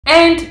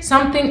And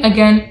something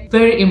again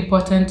very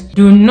important,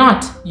 do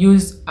not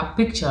use a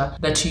picture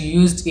that you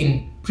used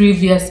in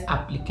previous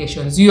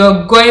applications. You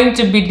are going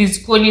to be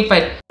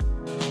disqualified.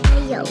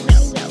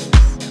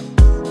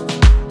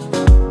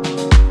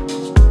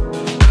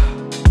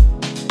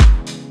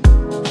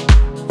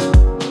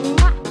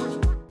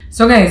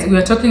 So guys, we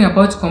are talking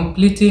about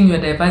completing your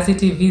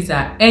diversity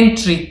visa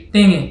entry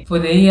thingy for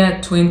the year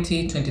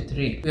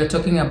 2023. We are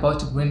talking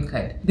about green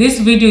card. This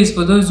video is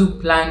for those who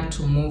plan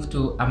to move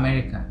to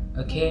America,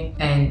 okay?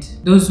 And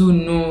those who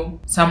know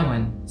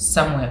someone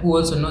somewhere, who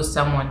also knows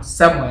someone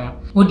somewhere,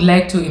 would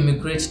like to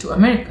immigrate to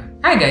America.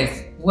 Hi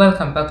guys,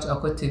 welcome back to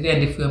Akot TV,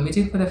 and if you are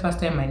meeting for the first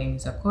time, my name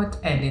is Akot,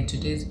 and in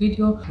today's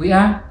video, we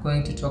are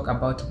going to talk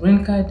about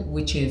green card,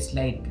 which is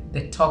like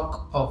the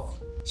talk of,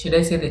 should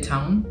I say the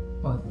town?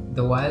 Or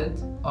the world,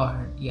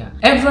 or yeah,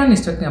 everyone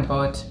is talking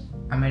about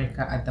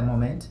America at the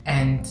moment.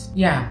 And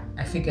yeah,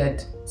 I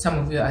figured some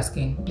of you are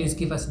asking, please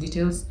give us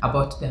details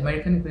about the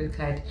American green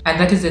card, and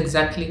that is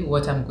exactly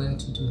what I'm going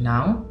to do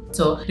now.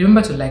 So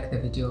remember to like the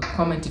video,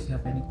 comment if you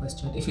have any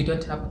question. If you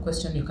don't have a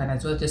question, you can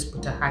as well just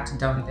put a heart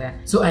down there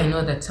so I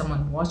know that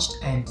someone watched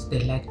and they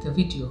liked the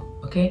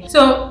video. Okay,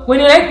 so when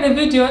you like the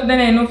video,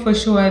 then I know for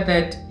sure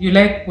that you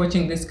like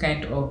watching this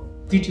kind of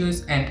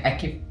videos, and I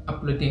keep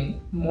uploading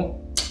more.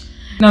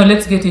 Now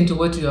let's get into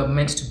what you are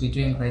meant to be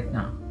doing right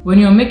now. When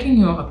you're making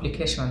your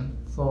application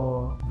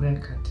for green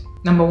card,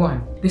 number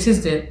one, this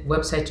is the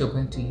website you're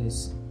going to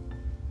use.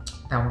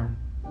 That one.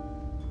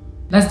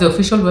 That's the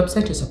official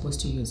website you're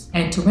supposed to use.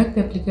 And to make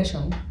the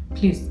application,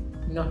 please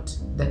note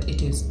that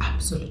it is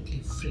absolutely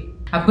free.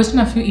 I've gotten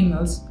a few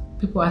emails,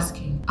 people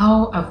asking,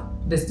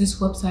 there's this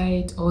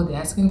website, or they're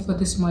asking for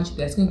this much,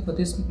 they're asking for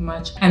this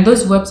much, and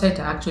those websites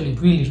are actually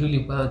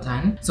really well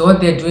done. So what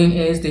they're doing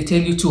is they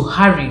tell you to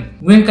hurry.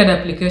 Green card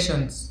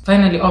applications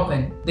finally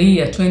open the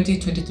year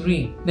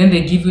 2023. Then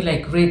they give you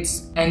like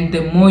rates, and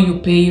the more you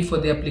pay for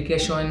the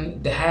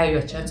application, the higher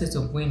your chances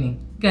of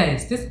winning.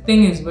 Guys, this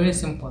thing is very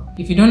simple.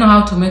 If you don't know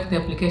how to make the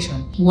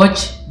application,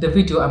 watch the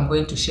video I'm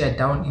going to share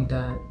down in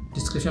the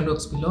description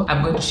box below.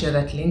 I'm going to share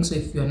that link, so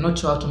if you're not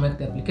sure how to make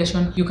the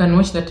application, you can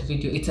watch that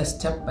video. It's a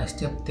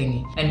step-by-step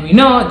thingy. And we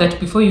know that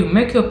before you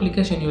make your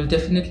application, you'll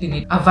definitely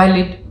need a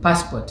valid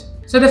passport.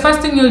 So the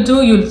first thing you'll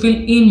do, you'll fill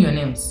in your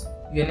names,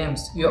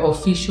 your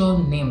official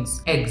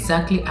names,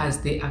 exactly as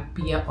they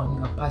appear on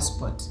your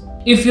passport.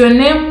 If your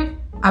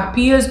name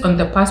appears on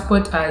the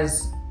passport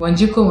as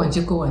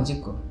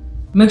Wanjiko,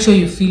 make sure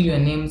you fill your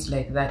names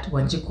like that,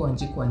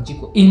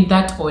 Wanjiko, in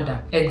that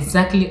order,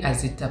 exactly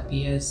as it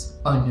appears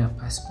on your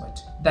passport.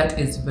 That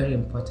is very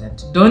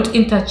important. Don't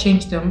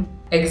interchange them,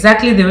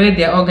 exactly the way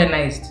they're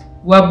organized.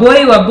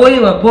 Waboy,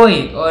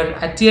 or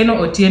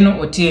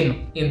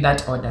Otieno, in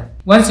that order.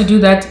 Once you do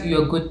that,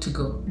 you're good to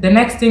go. The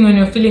next thing when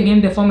you're filling in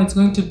the form, it's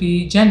going to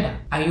be gender.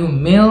 Are you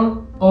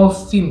male or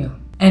female?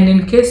 And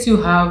in case you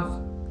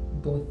have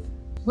both,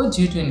 what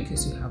do you do in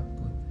case you have both?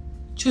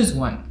 Choose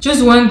one.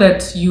 Choose one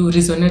that you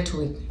resonate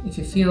with. If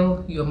you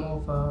feel you're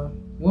more of a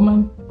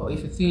woman, or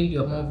if you feel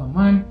you're more of a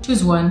man,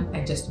 choose one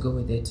and just go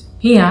with it.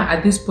 Here,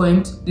 at this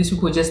point, these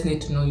people just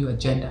need to know your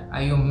gender.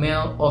 Are you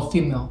male or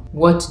female?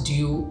 What do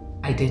you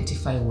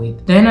identify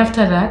with? Then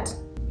after that,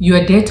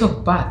 your date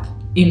of birth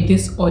in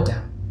this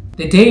order.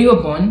 The day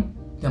you're born,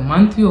 the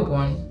month you're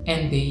born,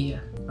 and the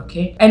year.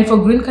 Okay, and for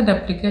green card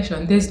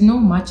application, there's no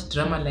much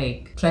drama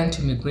like trying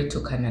to migrate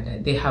to Canada.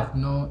 They have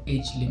no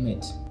age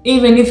limit.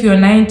 Even if you're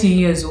 90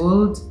 years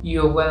old,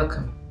 you're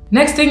welcome.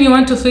 Next thing you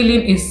want to fill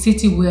in is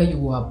city where you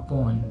were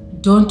born.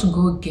 Don't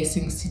go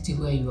guessing city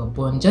where you were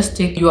born. Just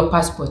take your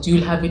passport.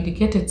 You'll have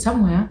indicated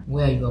somewhere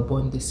where you were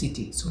born, the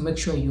city. So make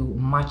sure you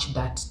match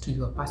that to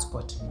your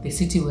passport, the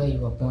city where you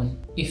were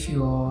born. If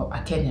you're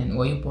a Kenyan,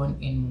 were you born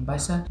in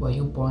Mombasa? Were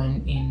you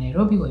born in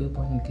Nairobi? Were you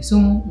born in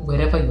Kisumu?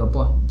 Wherever you were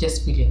born,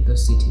 just fill in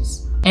those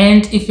cities.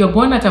 And if you're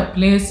born at a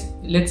place,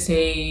 let's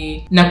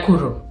say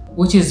Nakuru,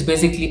 which is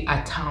basically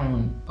a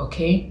town,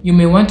 okay? You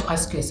may want to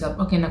ask yourself,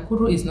 okay,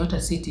 Nakuru is not a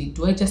city.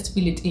 Do I just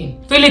fill it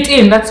in? Fill it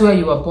in, that's where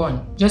you were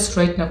born. Just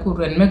write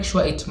Nakuru and make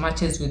sure it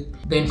matches with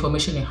the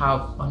information you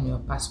have on your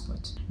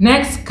passport.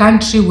 Next,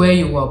 country where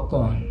you were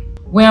born.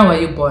 Where were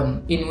you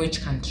born? In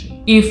which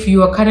country? If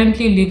you are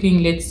currently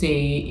living, let's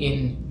say,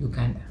 in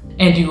Uganda,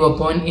 and you were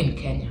born in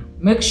Kenya,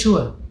 make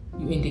sure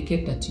you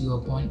indicate that you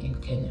were born in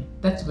Kenya.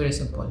 That's very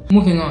simple.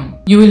 Moving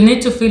on, you will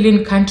need to fill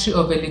in country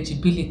of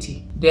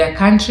eligibility. There are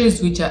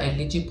countries which are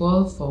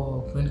eligible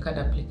for green card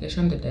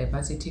application, the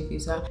diversity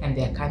visa, and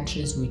there are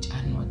countries which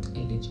are not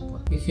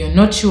eligible. If you're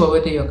not sure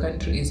whether your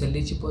country is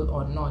eligible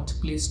or not,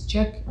 please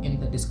check in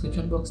the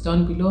description box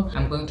down below.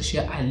 I'm going to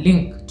share a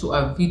link to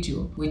a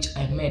video which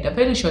I made, a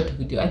very short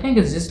video. I think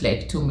it's just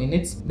like 2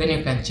 minutes. Then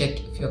you can check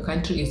if your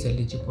country is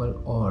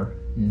eligible or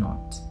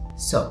not.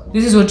 So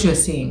this is what you're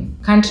saying.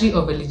 Country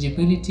of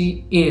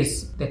eligibility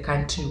is the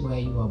country where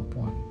you were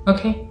born.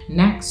 Okay,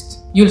 next,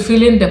 you'll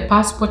fill in the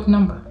passport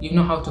number. You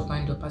know how to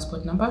find your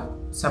passport number?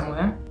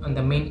 Somewhere on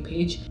the main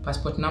page,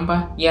 passport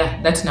number. Yeah,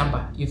 that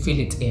number, you fill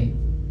it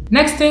in.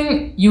 Next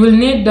thing, you will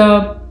need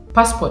the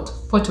Passport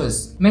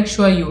photos, make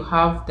sure you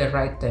have the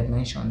right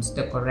dimensions,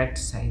 the correct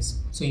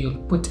size. So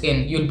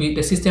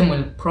the system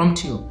will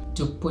prompt you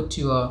to put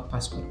your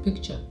passport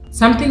picture.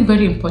 Something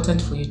very important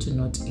for you to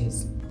note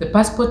is the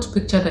passport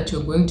picture that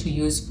you're going to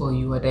use for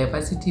your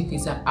diversity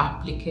visa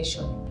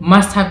application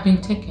must have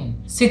been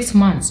taken 6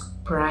 months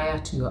prior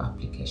to your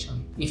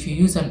application. If you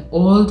use an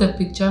older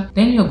picture,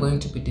 then you're going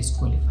to be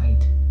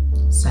disqualified,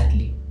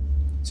 sadly.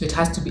 So it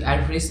has to be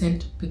a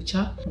recent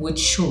picture which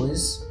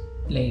shows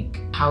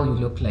like how you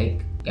look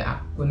like.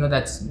 Yeah, we know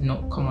that's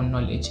not common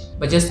knowledge,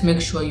 but just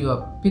make sure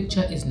your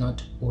picture is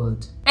not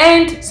old.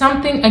 And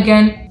something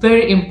again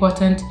very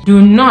important,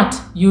 do not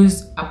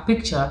use a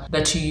picture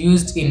that you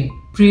used in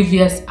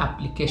previous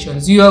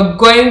applications. You are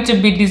going to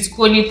be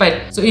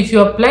disqualified. So if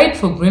you applied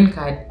for green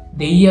card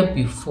the year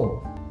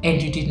before and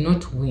you did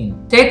not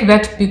win, take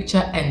that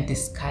picture and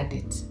discard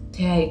it.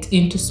 Tear it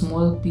into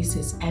small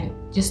pieces and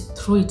just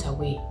throw it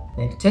away.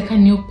 Then take a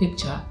new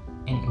picture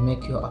and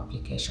make your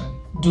application.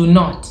 Do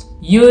not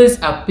use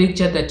a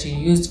picture that you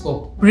used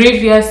for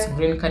previous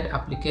green card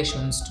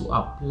applications to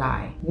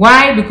apply.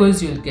 Why?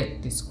 Because you'll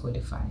get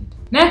disqualified.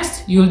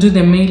 Next, you'll do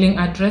the mailing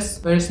address.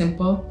 Very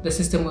simple. The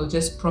system will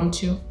just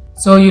prompt you.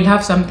 So you'll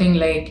have something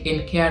like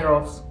in care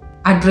of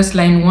address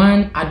line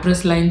 1,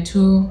 address line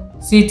 2,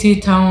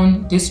 city,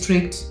 town,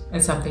 district,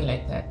 and something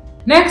like that.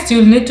 Next,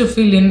 you'll need to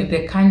fill in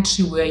the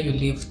country where you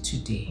live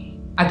today.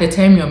 At the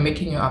time you're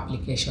making your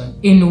application,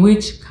 in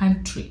which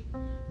country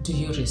do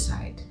you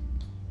reside?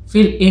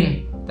 Fill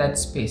in that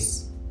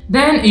space.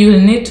 Then you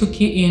will need to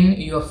key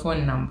in your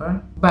phone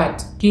number,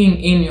 but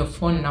keying in your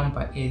phone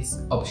number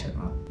is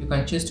optional. You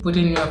can choose to put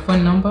in your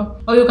phone number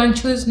or you can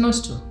choose not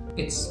to.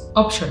 It's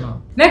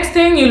optional. Next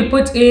thing, you'll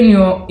put in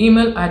your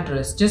email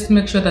address. Just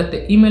make sure that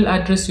the email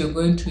address you're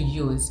going to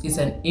use is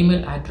an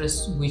email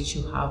address which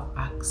you have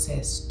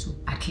access to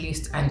at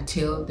least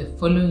until the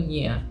following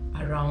year,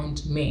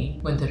 around May,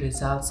 when the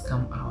results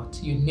come out.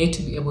 You need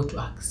to be able to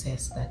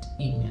access that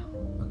email.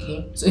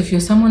 Okay, so if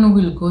you're someone who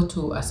will go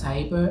to a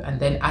cyber and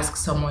then ask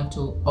someone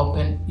to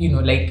open,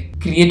 like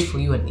create for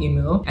you an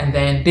email, and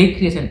then they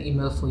create an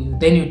email for you,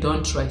 then you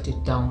don't write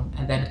it down,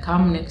 and then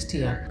come next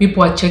year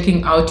people are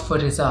checking out for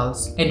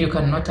results and you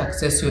cannot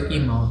access your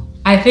email,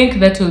 I think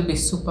that will be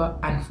super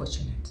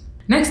unfortunate.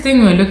 Next thing,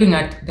 we're looking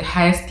at the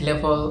highest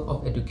level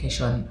of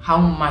education. How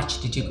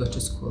much did you go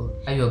to school?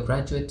 Are you a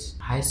graduate,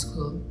 high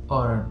school,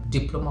 or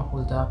diploma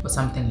holder, or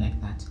something like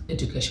that?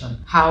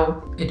 Education.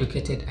 How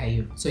educated are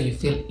you? So you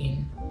fill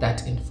in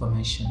that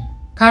information.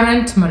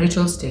 Current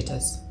marital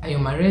status. Are you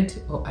married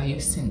or are you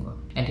single?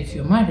 And if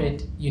you're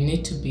married, you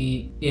need to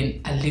be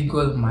in a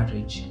legal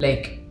marriage.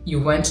 Like you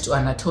went to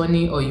an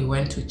attorney or you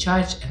went to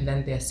church and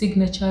then their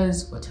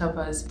signatures,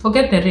 whatever's.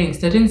 Forget the rings.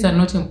 The rings are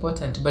not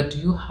important, but do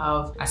you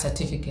have a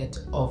certificate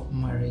of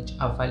marriage,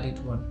 a valid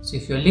one? So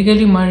if you're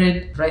legally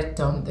married, write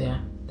down there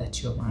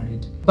that you're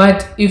married.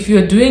 But if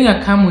you're doing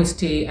a come we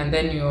stay and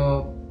then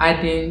you're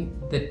adding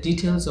the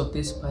details of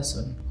this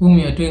person whom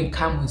you're doing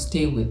come we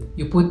stay with,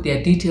 you put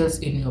their details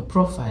in your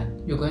profile,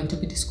 you're going to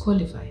be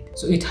disqualified.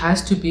 So it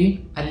has to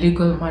be a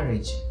legal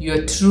marriage,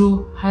 your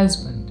true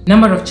husband.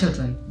 Number of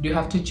children. Do you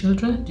have 2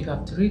 children? Do you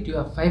have 3? Do you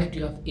have 5? Do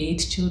you have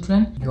 8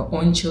 children? Your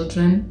own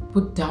children?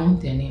 Put down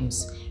their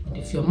names. And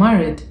if you're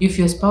married, if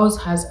your spouse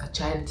has a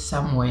child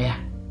somewhere,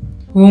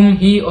 whom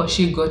he or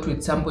she got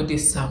with somebody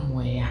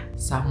somewhere,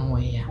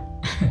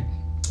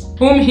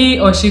 whom he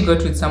or she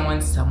got with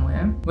someone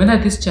somewhere, whether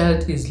this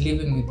child is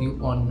living with you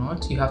or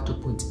not, you have to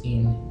put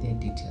in their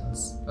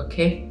details.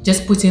 Okay,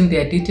 just put in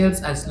their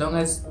details as long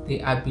as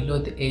they are below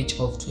the age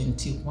of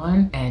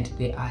 21 and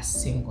they are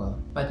single.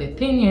 But the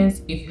thing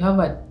is, if you have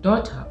a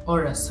daughter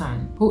or a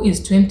son who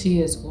is 20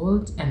 years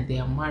old and they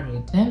are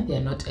married, then they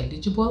are not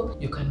eligible.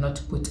 You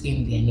cannot put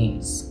in their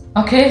names.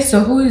 Okay, so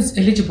who is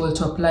eligible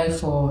to apply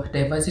for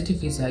diversity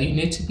visa? You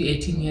need to be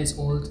 18 years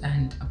old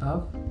and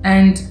above,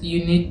 and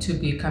you need to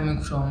be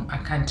coming from a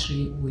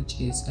country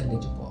which is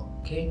eligible.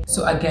 Okay,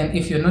 so again,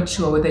 if you're not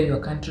sure whether your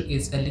country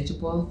is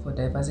eligible for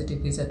diversity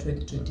visa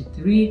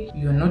 2023,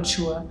 you're not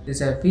sure,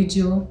 there's a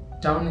video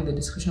down in the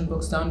description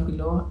box down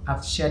below.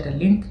 I've shared a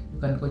link. You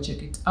can go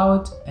check it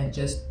out and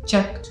just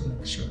check to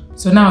make sure.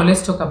 So now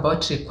let's talk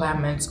about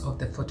requirements of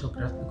the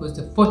photograph, because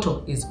the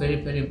photo is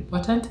very, very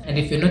important. And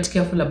if you're not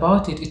careful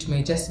about it, it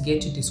may just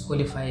get you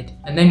disqualified.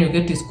 And then you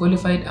get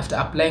disqualified after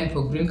applying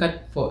for green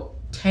card for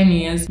 10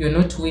 years, you're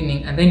not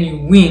winning, and then you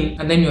win,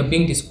 and then you're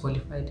being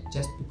disqualified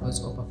just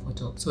because of a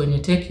photo. So when you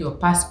take your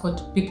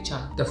passport picture,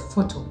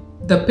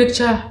 the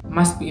picture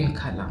must be in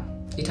color.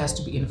 It has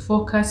to be in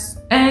focus,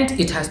 and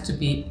it has to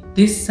be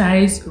this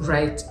size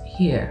right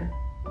here.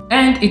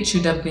 And it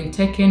should have been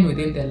taken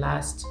within the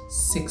last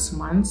 6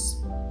 months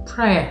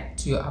prior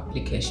to your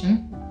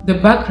application. The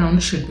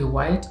background should be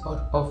white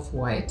or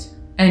off-white.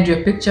 And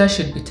your picture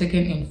should be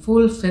taken in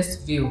full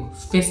face view,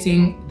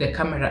 facing the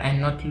camera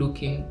and not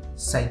looking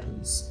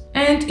sideways.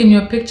 And in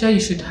your picture, you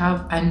should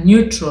have a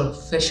neutral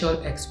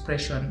facial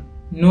expression.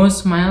 No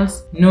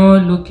smiles, no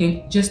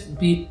looking, just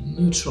be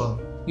neutral.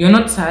 You're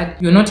not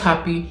sad, you're not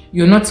happy,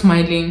 you're not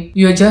smiling,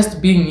 you're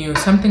just being you,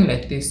 something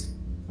like this.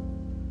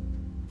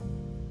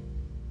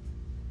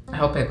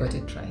 hope I got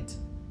it right.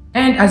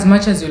 And as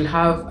much as you'll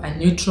have a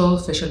neutral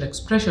facial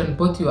expression,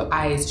 both your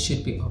eyes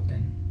should be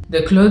open.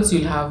 The clothes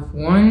you'll have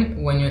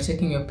worn when you're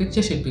taking your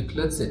picture should be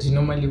clothes that you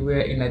normally wear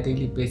in a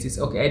daily basis.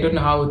 Okay, I don't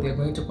know how they're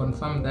going to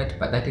confirm that,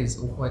 but that is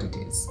what it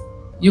is.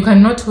 You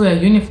cannot wear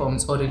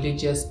uniforms or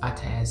religious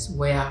attires.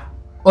 Wear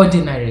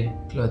ordinary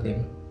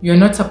clothing. You're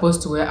not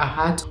supposed to wear a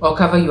hat or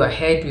cover your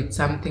head with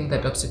something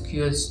that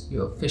obscures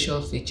your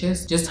facial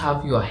features. Just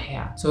have your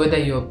hair. So whether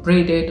you're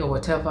braided or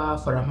whatever,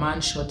 for a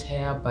man, short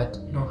hair, but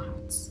no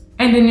hats.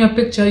 And in your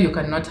picture, you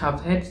cannot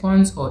have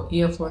headphones or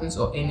earphones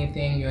or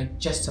anything. You're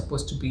just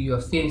supposed to be your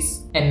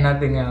face and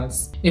nothing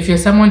else. If you're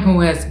someone who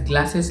wears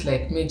glasses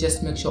like me,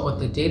 just make sure on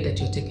the day that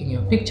you're taking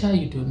your picture,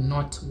 you do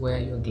not wear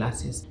your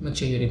glasses. Make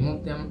sure you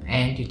remove them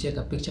and you take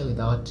a picture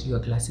without your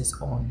glasses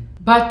on.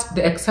 But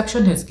the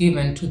exception is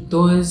given to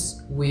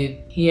those with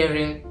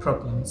hearing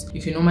problems.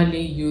 If you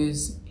normally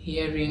use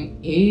hearing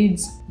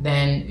aids,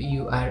 then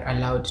you are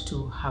allowed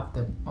to have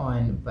them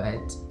on,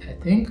 but I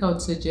think I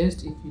would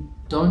suggest if you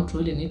don't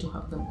really need to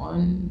have them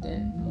on,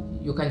 then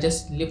you can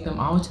just leave them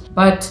out,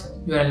 but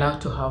you're allowed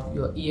to have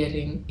your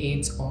hearing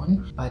aids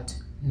on, but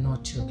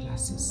not your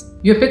glasses.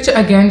 Your picture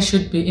again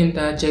should be in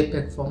the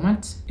JPEG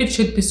format. It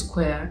should be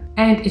square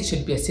and it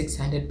should be a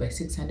 600 by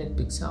 600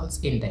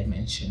 pixels in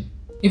dimension.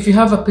 If you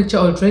have a picture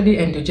already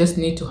and you just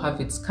need to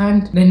have it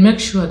scanned, then make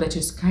sure that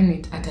you scan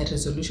it at a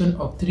resolution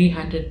of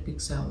 300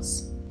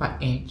 pixels per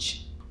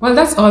inch. Well,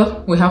 that's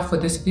all we have for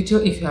this video.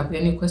 If you have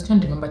any question,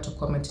 remember to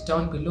comment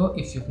down below.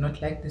 If you've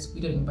not liked this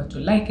video, remember to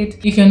like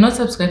it. If you're not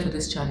subscribed to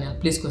this channel,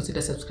 please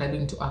consider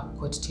subscribing to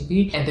Akot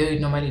TV, and then we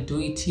normally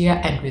do it here.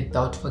 And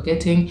without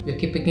forgetting, we're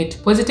keeping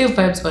it positive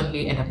vibes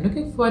only, and I'm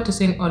looking forward to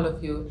seeing all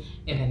of you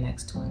in the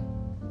next one.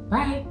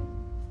 Bye.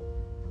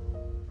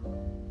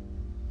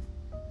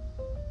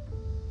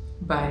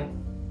 Bye.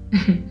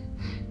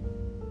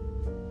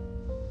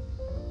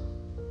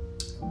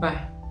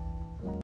 Bye.